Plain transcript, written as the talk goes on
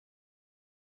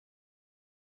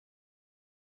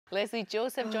Lesley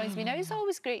Joseph joins me now. It's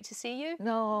always great to see you.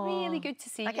 No. Really good to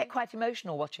see you. I get quite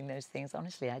emotional watching those things,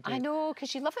 honestly, I do. I know,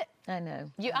 because you love it. I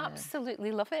know. You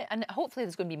absolutely love it. And hopefully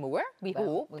there's going to be more, we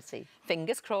hope. We'll see.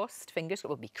 Fingers crossed, fingers crossed. It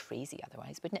would be crazy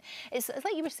otherwise, wouldn't it? It's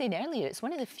like you were saying earlier, it's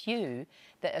one of the few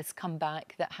that has come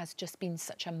back that has just been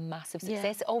such a massive success.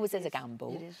 Yeah, it always is a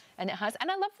gamble. It is. And it has.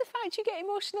 And I love the fact you get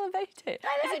emotional about it.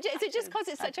 Is it just because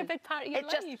it's such a big part of your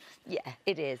life? Yeah,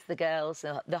 it is. The girls,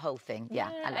 the whole thing. Yeah,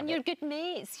 I love and you're good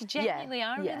mates. You genuinely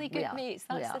are really good mates.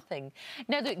 That's the thing.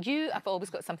 Now, look, you have always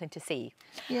got something to say.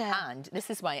 Yeah. And this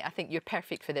is why I think you're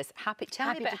perfect for this. Happy to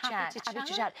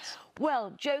chat.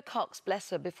 Well, Jo Cox, bless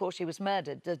her, before she was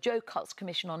murdered, the Jo Cox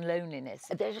Commission on Loneliness,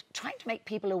 they're trying to make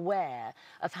people aware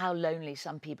of how lonely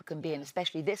some people can be, and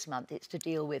especially this month, it's to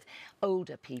deal with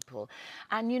older people.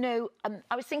 And, you know,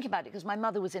 I was thinking about it because my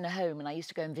mother was in a home and I used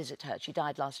to go and visit her. She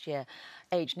died last year,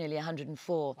 aged nearly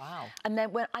 104. Wow. And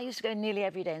then when I used to go nearly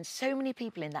every day, and so many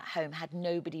people in that home had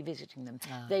nobody visiting them.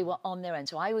 They were on their own.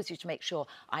 So I always used to make sure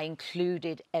I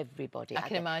included everybody. I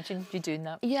can imagine you doing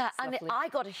that. Yeah, it's and lovely. I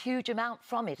got a huge amount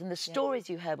from it, and the stories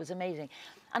you heard was amazing.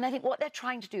 And I think what they're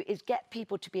trying to do is get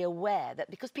people to be aware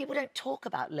that, because people don't talk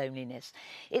about loneliness,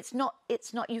 it's not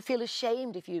you feel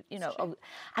ashamed if you know,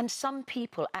 and some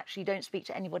people actually don't speak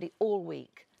to anybody all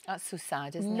week. That's so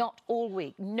sad, isn't it? Not all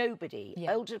week, nobody,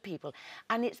 older people.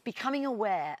 And it's becoming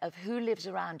aware of who lives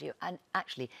around you and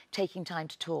actually taking time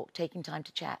to talk, taking time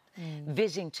to chat,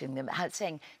 visiting them,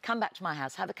 saying, come back to my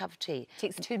house, have a cup of tea. It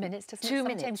takes 2 minutes, doesn't it? 2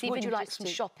 minutes, would you like some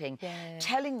shopping?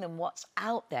 Telling them what's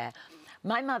out there.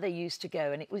 My mother used to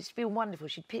go, and it used to be wonderful.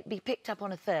 She'd be picked up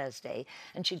on a Thursday,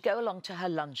 and she'd go along to her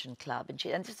luncheon club, and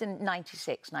this is in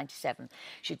 96, 97.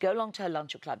 She'd go along to her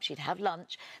luncheon club, she'd have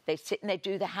lunch, they'd sit and they'd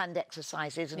do the hand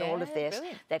exercises and all of this.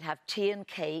 Brilliant. They'd have tea and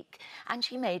cake, and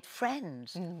she made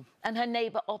friends. And her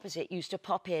neighbour opposite used to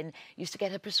pop in, used to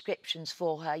get her prescriptions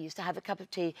for her, used to have a cup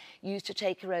of tea, used to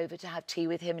take her over to have tea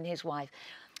with him and his wife.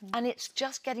 And it's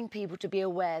just getting people to be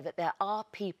aware that there are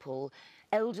people,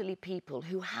 elderly people,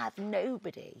 who have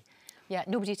nobody. Yeah,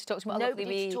 nobody to talk to.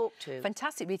 Nobody to talk to.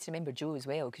 Fantastic way to remember Jo as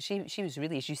well, because she was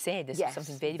really, as you said, this was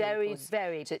something very close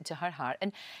to her heart.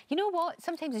 And you know what?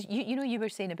 Sometimes, you know, you were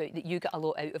saying about that you got a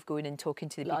lot out of going and talking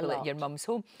to the people at your mum's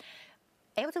home.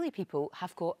 Elderly people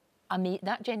have got,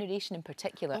 that generation in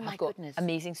particular, have got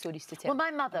amazing stories to tell. Well, my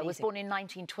mother was born in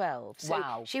 1912. So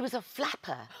she was a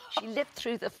flapper. She lived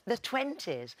through the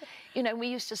 20s. You know, we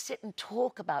used to sit and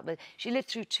talk about it. She lived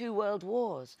through 2 world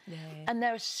wars. And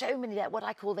there are so many, what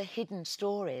I call the hidden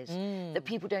stories that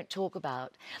people don't talk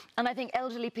about. And I think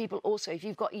elderly people also, if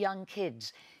you've got young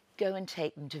kids, go and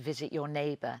take them to visit your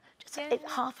neighbour. Just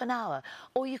half an hour.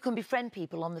 Or you can befriend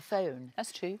people on the phone.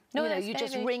 That's true. No, you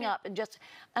just ring up and just...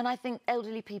 And I think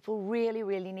elderly people really,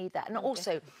 really need that. And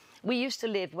also, we used to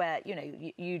live where, you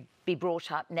know, you'd be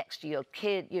brought up next to your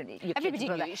kid. Everybody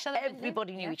knew each other.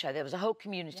 Everybody knew each other. There was a whole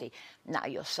community. Now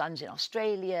your son's in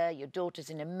Australia, your daughter's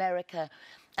in America.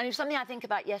 And it's something I think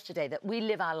about yesterday, that we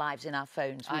live our lives in our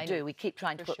phones. We do. We keep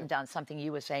trying to put them down, something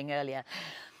you were saying earlier.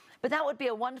 But that would be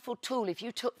a wonderful tool if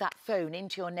you took that phone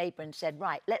into your neighbour and said,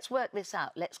 right, let's work this out.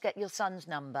 Let's get your son's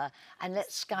number and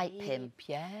let's Skype him.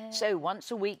 So once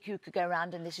a week you could go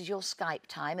around and this is your Skype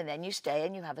time, and then you stay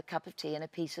and you have a cup of tea and a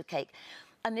piece of cake.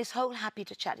 And this whole happy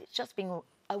to chat, it's just being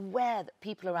aware that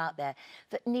people are out there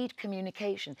that need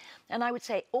communication. And I would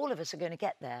say all of us are going to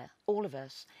get there, all of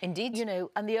us. Indeed. You know,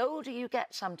 and the older you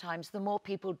get sometimes, the more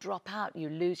people drop out. You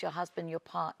lose your husband, your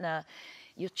partner,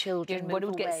 your children move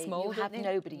away. Gets small, you have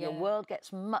nobody. Your world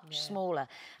gets much smaller.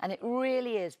 And it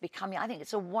really is becoming, I think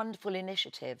it's a wonderful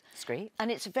initiative. It's great.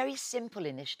 And it's a very simple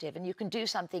initiative, and you can do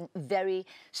something very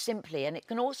simply. And it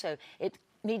can also, it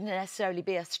needn't necessarily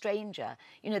be a stranger.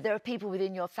 You know, there are people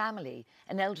within your family,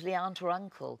 an elderly aunt or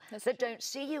uncle, that don't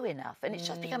see you enough. And it's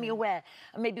just becoming aware,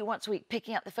 and maybe once a week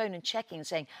picking up the phone and checking and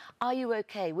saying, are you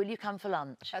okay? Will you come for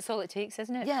lunch? That's all it takes,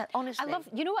 isn't it? Yeah, honestly.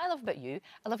 You know what I love about you?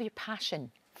 I love your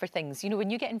passion for things. You know, when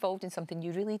you get involved in something,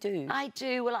 you really do. I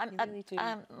do. Well,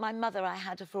 my mother, I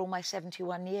had her for all my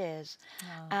 71 years.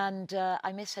 And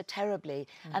I miss her terribly.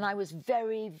 And I was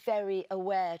very, very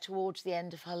aware towards the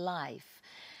end of her life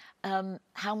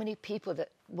how many people that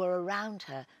were around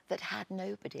her that had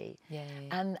nobody.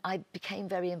 And I became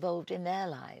very involved in their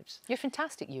lives. You're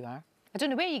fantastic, you are. I don't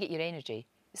know where you get your energy.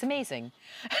 It's amazing.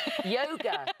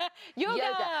 Yoga.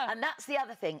 And that's the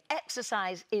other thing.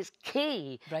 Exercise is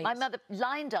key. My mother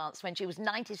line danced when she was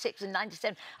 96 and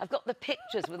 97. I've got the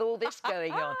pictures with all this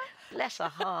going on. Bless her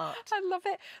heart. I love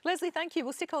it. Lesley, thank you.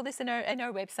 We'll stick all this in our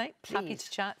website. Please. Happy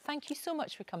to chat. Thank you so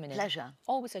much for coming in. Pleasure.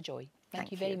 Always a joy.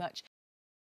 Thank you very much.